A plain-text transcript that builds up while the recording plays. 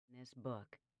this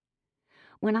book.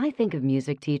 When I think of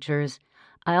music teachers,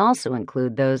 I also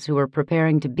include those who are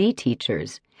preparing to be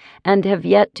teachers and have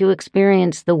yet to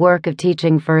experience the work of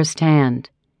teaching firsthand.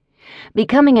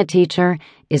 Becoming a teacher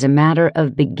is a matter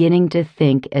of beginning to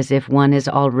think as if one is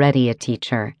already a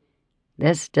teacher.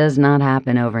 This does not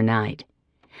happen overnight.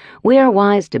 We are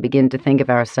wise to begin to think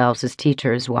of ourselves as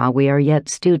teachers while we are yet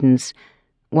students.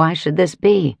 Why should this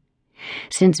be?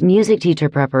 Since music teacher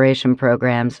preparation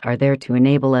programs are there to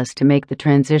enable us to make the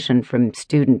transition from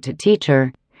student to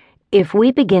teacher, if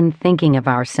we begin thinking of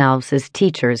ourselves as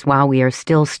teachers while we are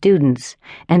still students,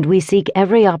 and we seek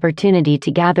every opportunity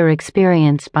to gather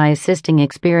experience by assisting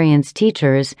experienced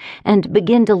teachers and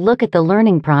begin to look at the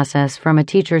learning process from a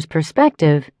teacher's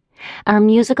perspective, our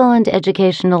musical and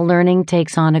educational learning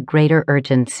takes on a greater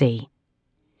urgency.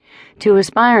 To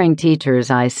aspiring teachers,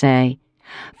 I say,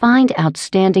 find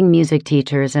outstanding music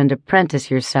teachers and apprentice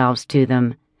yourselves to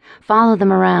them. Follow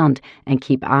them around and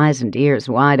keep eyes and ears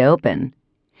wide open.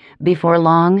 Before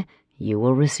long, you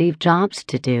will receive jobs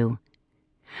to do.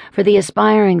 For the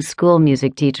aspiring school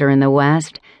music teacher in the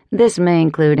West, this may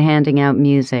include handing out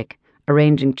music,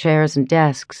 arranging chairs and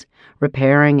desks,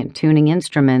 repairing and tuning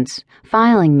instruments,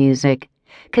 filing music,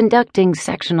 conducting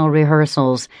sectional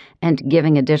rehearsals, and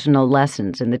giving additional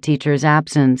lessons in the teacher's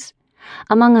absence,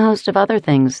 among a host of other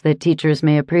things that teachers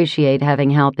may appreciate having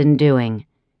help in doing.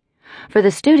 For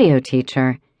the studio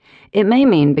teacher, it may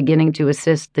mean beginning to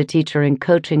assist the teacher in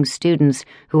coaching students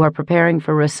who are preparing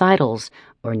for recitals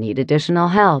or need additional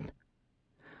help.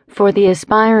 For the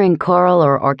aspiring choral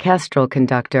or orchestral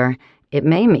conductor, it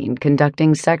may mean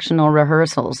conducting sectional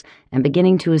rehearsals and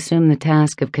beginning to assume the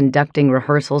task of conducting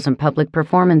rehearsals and public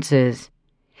performances.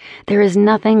 There is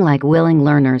nothing like willing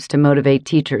learners to motivate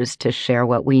teachers to share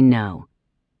what we know.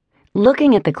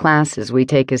 Looking at the classes we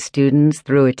take as students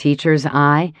through a teacher's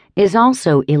eye is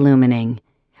also illuminating.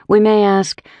 We may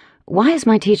ask, why is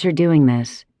my teacher doing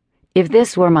this? If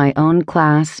this were my own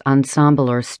class, ensemble,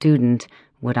 or student,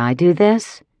 would I do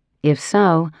this? If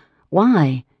so,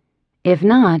 why? If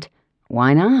not,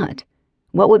 why not?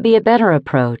 What would be a better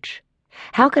approach?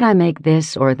 How could I make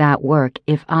this or that work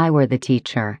if I were the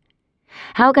teacher?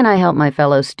 How can I help my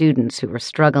fellow students who are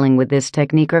struggling with this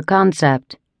technique or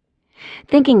concept?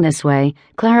 Thinking this way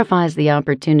clarifies the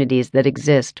opportunities that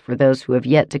exist for those who have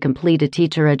yet to complete a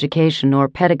teacher education or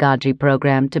pedagogy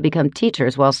program to become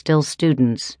teachers while still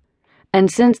students.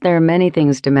 And since there are many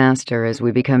things to master as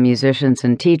we become musicians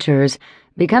and teachers,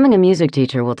 becoming a music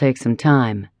teacher will take some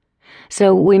time.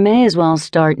 So we may as well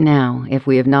start now if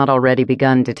we have not already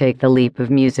begun to take the leap of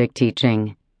music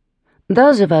teaching.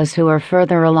 Those of us who are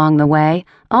further along the way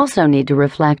also need to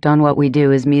reflect on what we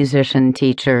do as musician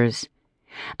teachers.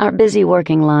 Our busy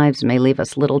working lives may leave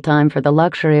us little time for the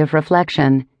luxury of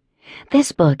reflection.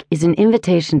 This book is an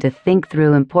invitation to think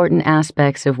through important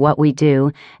aspects of what we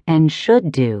do and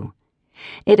should do.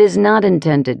 It is not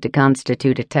intended to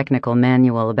constitute a technical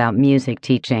manual about music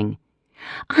teaching.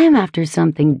 I am after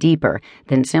something deeper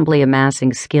than simply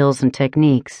amassing skills and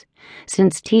techniques,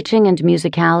 since teaching and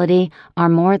musicality are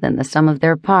more than the sum of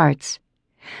their parts.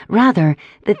 Rather,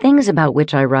 the things about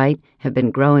which I write have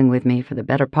been growing with me for the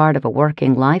better part of a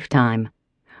working lifetime.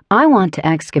 I want to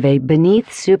excavate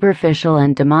beneath superficial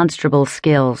and demonstrable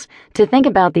skills to think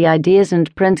about the ideas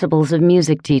and principles of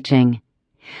music teaching,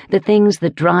 the things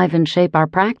that drive and shape our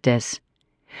practice.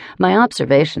 My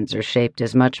observations are shaped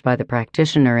as much by the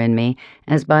practitioner in me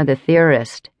as by the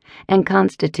theorist, and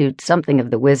constitute something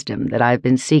of the wisdom that I've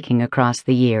been seeking across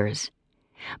the years.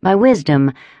 By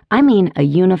wisdom, I mean a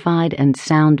unified and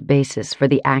sound basis for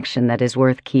the action that is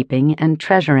worth keeping and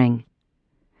treasuring.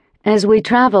 As we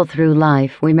travel through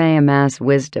life, we may amass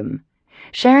wisdom.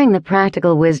 Sharing the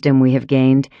practical wisdom we have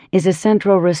gained is a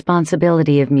central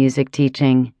responsibility of music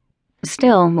teaching.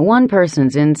 Still, one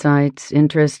person's insights,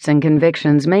 interests, and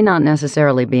convictions may not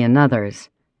necessarily be another's,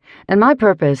 and my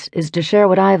purpose is to share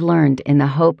what I've learned in the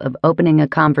hope of opening a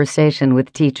conversation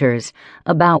with teachers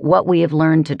about what we have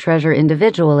learned to treasure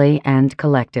individually and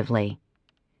collectively.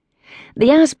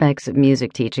 The aspects of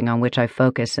music teaching on which I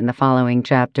focus in the following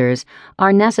chapters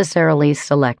are necessarily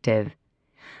selective.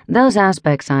 Those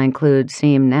aspects I include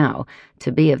seem now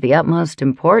to be of the utmost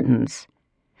importance.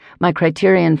 My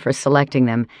criterion for selecting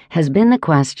them has been the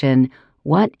question,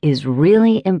 what is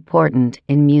really important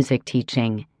in music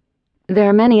teaching? There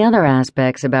are many other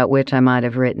aspects about which I might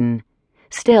have written.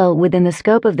 Still, within the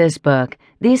scope of this book,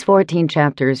 these 14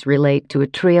 chapters relate to a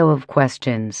trio of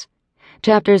questions.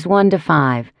 Chapters 1 to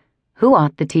 5, who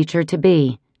ought the teacher to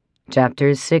be?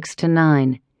 Chapters 6 to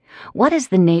 9, what is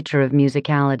the nature of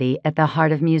musicality at the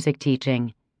heart of music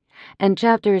teaching? And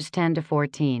chapters 10 to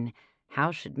 14,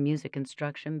 how should music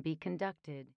instruction be conducted?